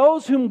then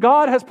those whom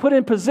God has put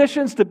in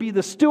positions to be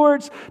the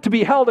stewards, to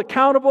be held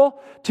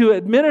accountable, to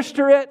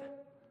administer it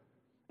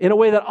in a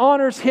way that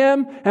honors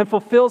Him and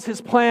fulfills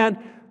His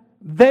plan,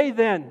 they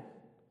then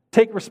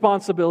take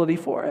responsibility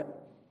for it.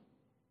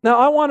 Now,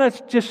 I want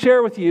to just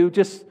share with you,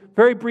 just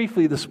very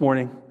briefly this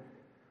morning,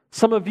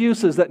 some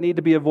abuses that need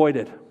to be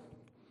avoided.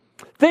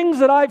 Things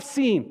that I've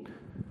seen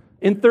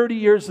in 30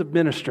 years of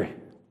ministry.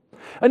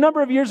 A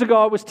number of years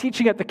ago, I was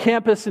teaching at the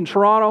campus in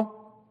Toronto.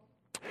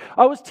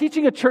 I was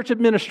teaching a church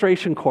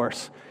administration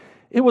course.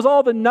 It was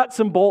all the nuts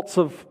and bolts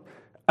of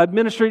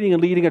administrating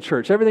and leading a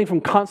church. Everything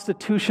from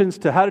constitutions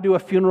to how to do a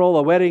funeral,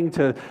 a wedding,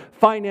 to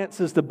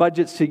finances, to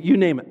budgets, to you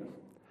name it.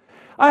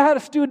 I had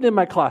a student in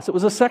my class. It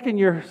was a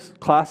second-year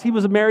class. He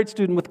was a married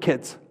student with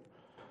kids.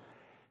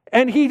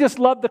 And he just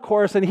loved the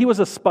course, and he was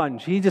a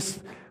sponge. He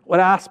just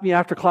would ask me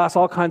after class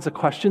all kinds of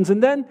questions.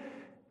 And then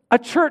a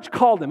church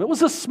called him. It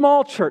was a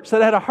small church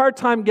that had a hard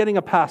time getting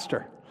a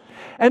pastor.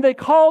 And they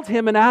called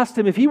him and asked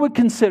him if he would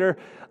consider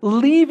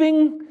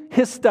leaving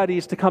his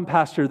studies to come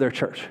pastor their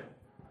church.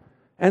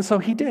 And so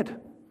he did.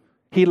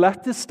 He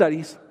left his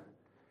studies,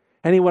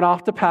 and he went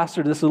off to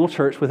pastor this little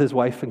church with his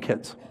wife and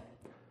kids.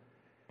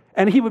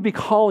 And he would be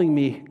calling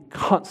me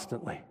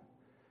constantly.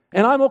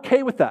 And I'm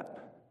okay with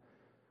that.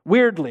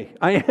 Weirdly,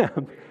 I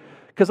am.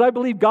 Because I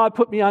believe God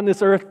put me on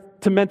this earth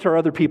to mentor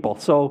other people.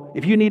 So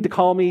if you need to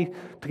call me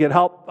to get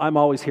help, I'm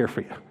always here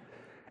for you.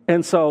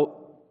 And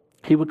so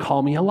he would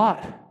call me a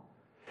lot.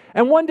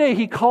 And one day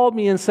he called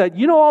me and said,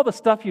 you know all the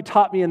stuff you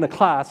taught me in the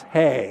class?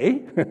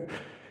 Hey.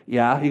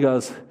 Yeah, he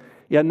goes,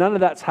 yeah, none of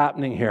that's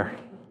happening here.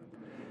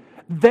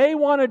 They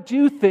want to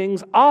do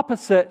things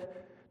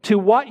opposite to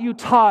what you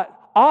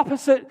taught,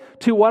 opposite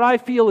to what I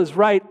feel is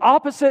right,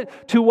 opposite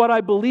to what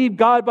I believe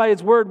God by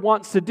His Word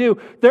wants to do.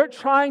 They're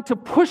trying to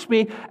push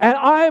me, and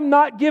I am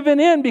not giving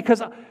in,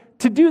 because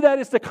to do that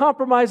is to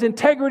compromise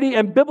integrity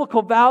and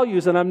biblical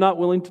values, and I'm not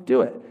willing to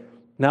do it.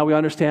 Now we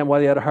understand why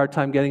they had a hard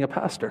time getting a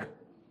pastor.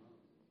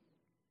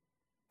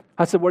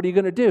 I said, what are you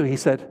going to do? He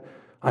said,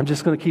 I'm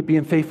just going to keep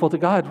being faithful to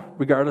God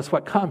regardless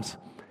what comes.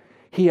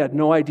 He had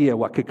no idea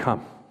what could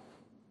come.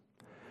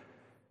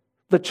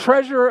 The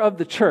treasurer of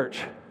the church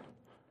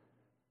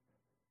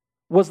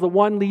was the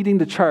one leading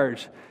the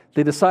charge.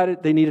 They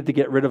decided they needed to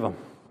get rid of him.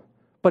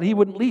 But he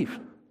wouldn't leave.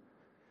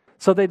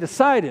 So they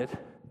decided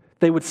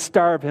they would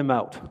starve him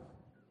out.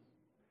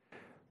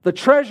 The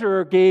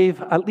treasurer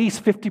gave at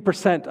least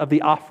 50% of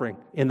the offering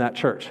in that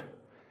church.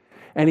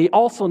 And he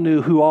also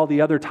knew who all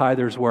the other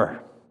tithers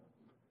were.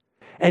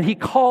 And he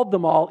called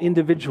them all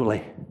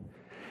individually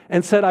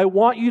and said, I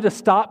want you to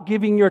stop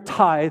giving your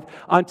tithe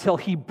until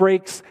he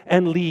breaks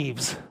and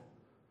leaves.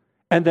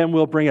 And then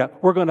we'll bring it.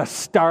 We're going to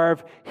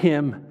starve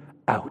him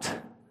out.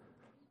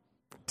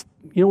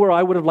 You know where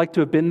I would have liked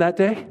to have been that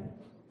day?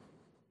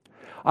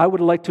 I would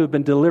have liked to have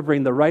been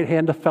delivering the right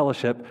hand of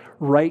fellowship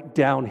right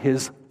down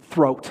his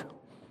throat.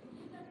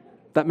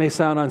 That may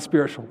sound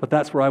unspiritual, but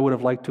that's where I would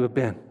have liked to have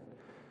been.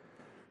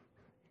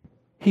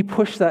 He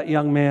pushed that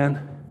young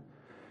man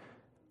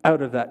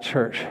out of that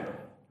church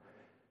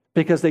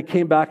because they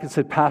came back and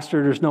said,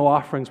 Pastor, there's no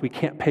offerings. We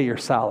can't pay your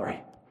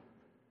salary.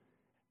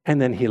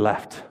 And then he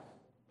left.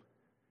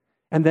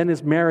 And then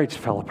his marriage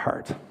fell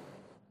apart.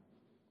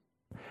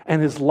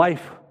 And his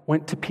life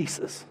went to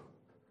pieces.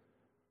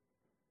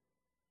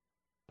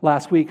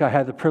 Last week, I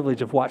had the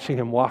privilege of watching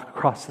him walk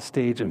across the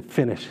stage and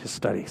finish his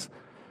studies,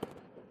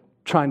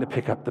 trying to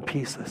pick up the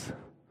pieces.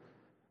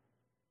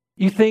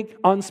 You think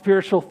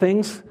unspiritual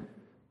things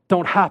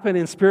don't happen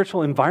in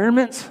spiritual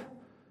environments?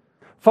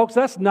 Folks,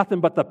 that's nothing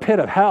but the pit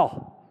of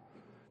hell.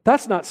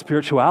 That's not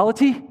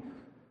spirituality.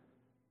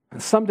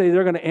 And someday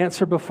they're going to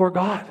answer before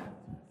God.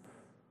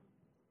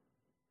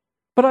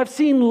 But I've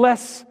seen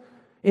less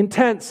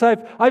intense.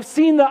 I've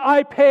seen the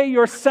I pay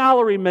your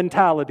salary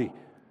mentality.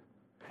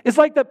 It's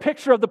like that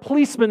picture of the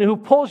policeman who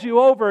pulls you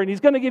over and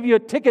he's going to give you a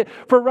ticket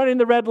for running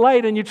the red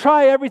light, and you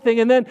try everything,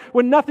 and then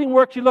when nothing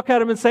works, you look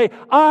at him and say,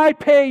 I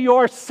pay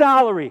your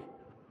salary,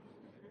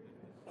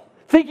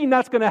 thinking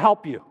that's going to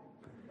help you.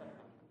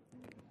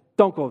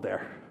 Don't go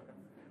there.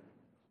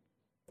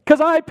 Because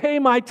I pay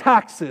my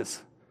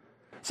taxes.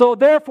 So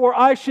therefore,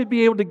 I should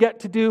be able to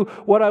get to do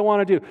what I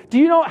want to do. Do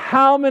you know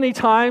how many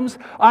times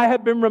I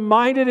have been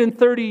reminded in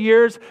 30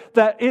 years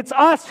that it's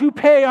us who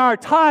pay our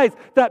tithes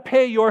that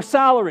pay your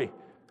salary?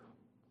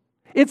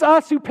 It's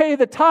us who pay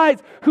the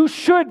tithes who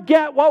should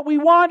get what we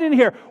want in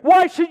here.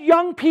 Why should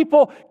young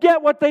people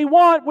get what they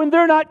want when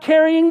they're not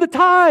carrying the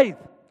tithe?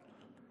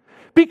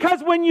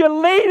 Because when you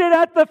laid it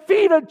at the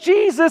feet of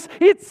Jesus,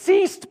 it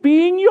ceased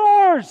being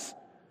yours.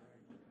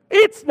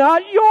 It's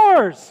not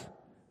yours.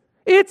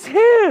 It's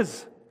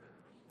His.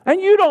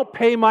 And you don't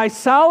pay my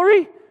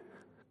salary.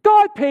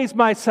 God pays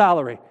my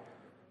salary.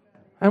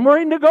 And we're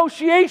in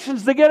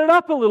negotiations to get it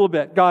up a little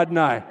bit, God and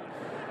I.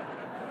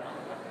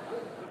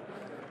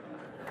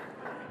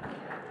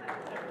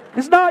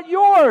 It's not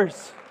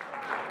yours.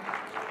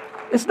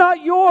 It's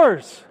not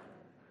yours.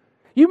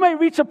 You may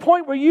reach a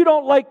point where you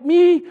don't like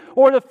me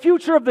or the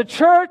future of the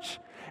church,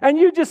 and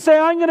you just say,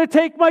 I'm going to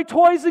take my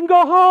toys and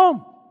go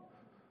home.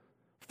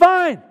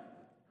 Fine.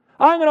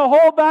 I'm going to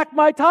hold back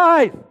my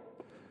tithe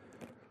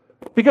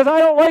because I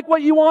don't like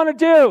what you want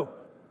to do.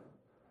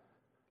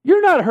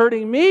 You're not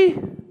hurting me.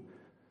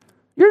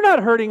 You're not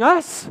hurting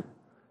us.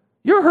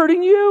 You're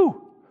hurting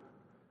you.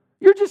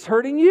 You're just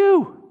hurting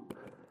you.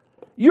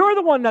 You're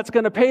the one that's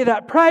going to pay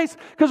that price,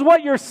 because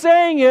what you're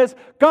saying is,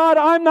 God,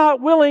 I'm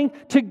not willing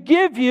to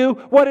give you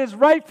what is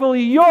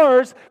rightfully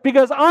yours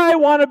because I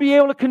want to be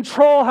able to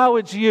control how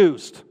it's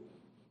used.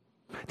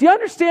 Do you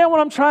understand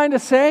what I'm trying to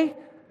say?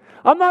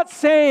 I'm not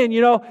saying,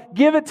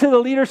 give it to the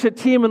leadership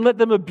team and let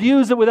them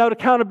abuse it without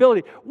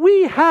accountability.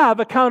 We have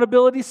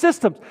accountability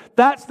systems.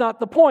 That's not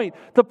the point.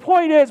 The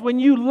point is, when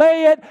you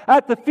lay it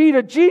at the feet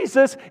of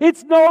Jesus,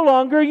 it's no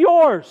longer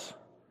yours.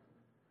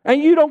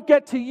 And you don't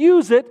get to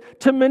use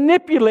it to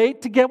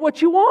manipulate to get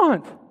what you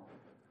want.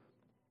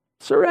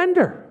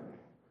 Surrender.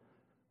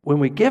 When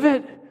we give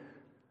it,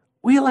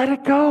 we let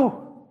it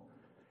go.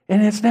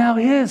 And it's now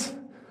His.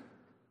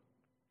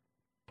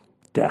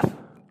 Death.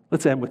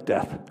 Let's end with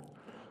death.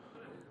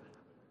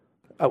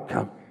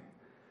 Outcome.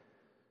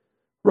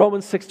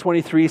 Romans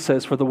 6:23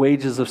 says, for the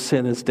wages of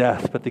sin is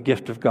death, but the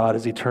gift of God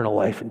is eternal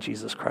life in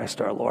Jesus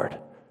Christ our Lord.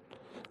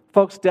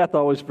 Folks, sin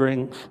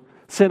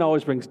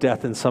always brings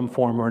death in some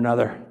form or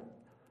another.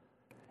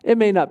 It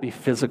may not be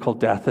physical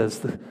death as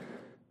the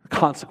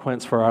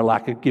consequence for our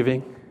lack of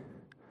giving,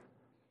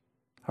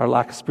 our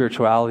lack of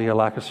spirituality, our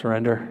lack of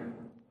surrender.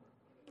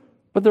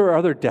 But there are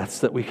other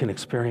deaths that we can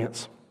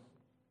experience.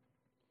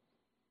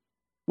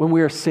 When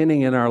we are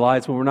sinning in our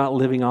lives, when we're not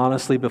living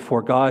honestly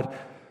before God,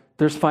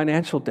 there's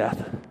financial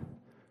death,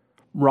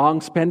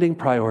 wrong spending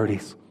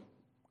priorities,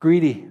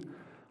 greedy,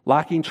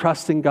 lacking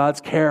trust in God's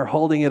care,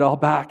 holding it all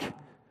back.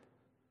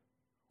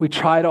 We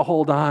try to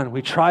hold on.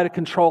 We try to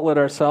control it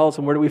ourselves.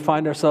 And where do we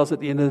find ourselves at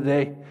the end of the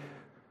day?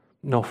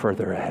 No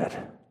further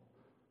ahead.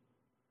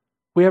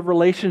 We have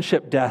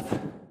relationship death,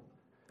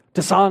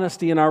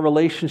 dishonesty in our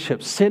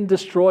relationships. Sin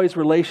destroys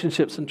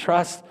relationships and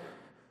trust.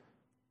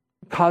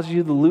 It causes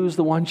you to lose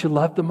the ones you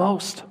love the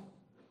most.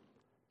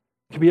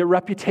 It can be a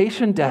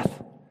reputation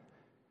death.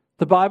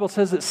 The Bible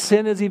says that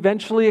sin is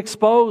eventually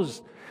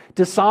exposed.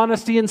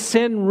 Dishonesty and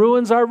sin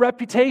ruins our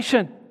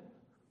reputation.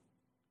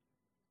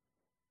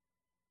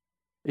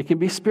 It can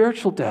be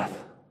spiritual death.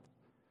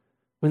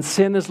 When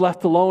sin is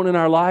left alone in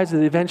our lives,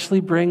 it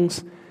eventually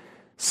brings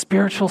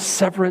spiritual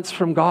severance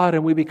from God,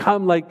 and we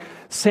become like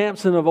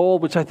Samson of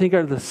old, which I think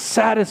are the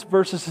saddest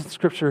verses in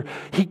Scripture.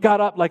 He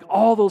got up like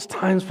all those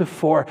times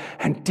before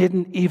and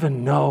didn't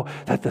even know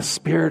that the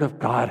Spirit of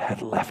God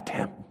had left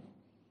him.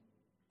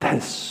 That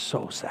is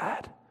so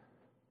sad.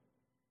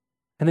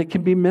 And it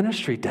can be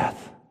ministry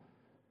death.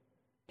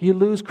 You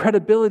lose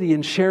credibility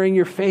in sharing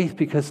your faith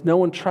because no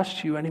one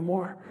trusts you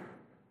anymore.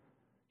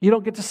 You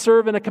don't get to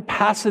serve in a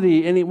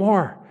capacity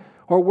anymore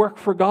or work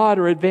for God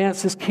or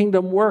advance His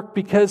kingdom work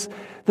because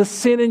the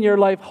sin in your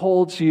life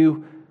holds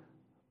you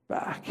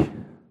back.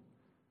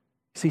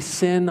 See,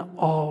 sin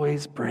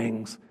always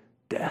brings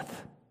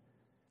death.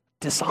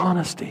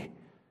 Dishonesty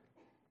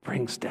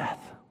brings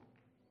death.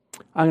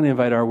 I'm going to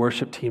invite our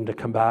worship team to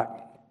come back.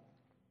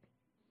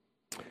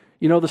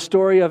 The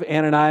story of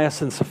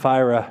Ananias and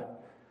Sapphira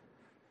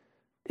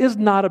is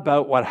not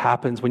about what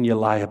happens when you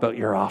lie about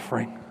your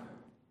offering.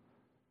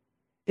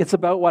 It's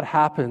about what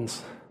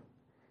happens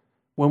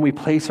when we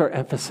place our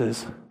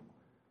emphasis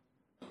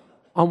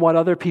on what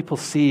other people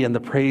see and the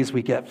praise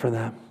we get for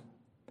them.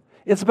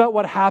 It's about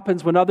what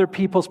happens when other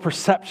people's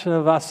perception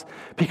of us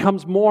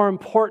becomes more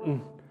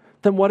important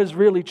than what is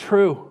really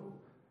true.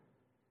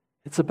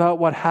 It's about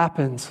what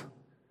happens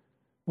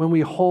when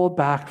we hold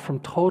back from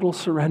total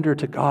surrender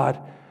to God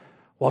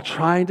while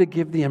trying to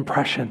give the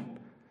impression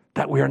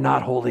that we are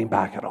not holding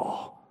back at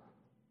all.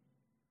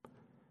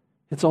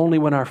 It's only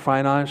when our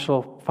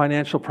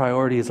financial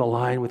priorities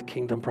align with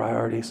kingdom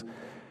priorities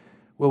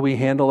will we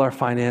handle our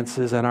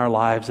finances and our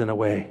lives in a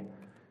way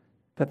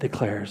that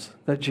declares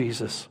that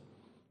Jesus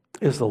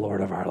is the Lord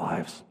of our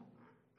lives.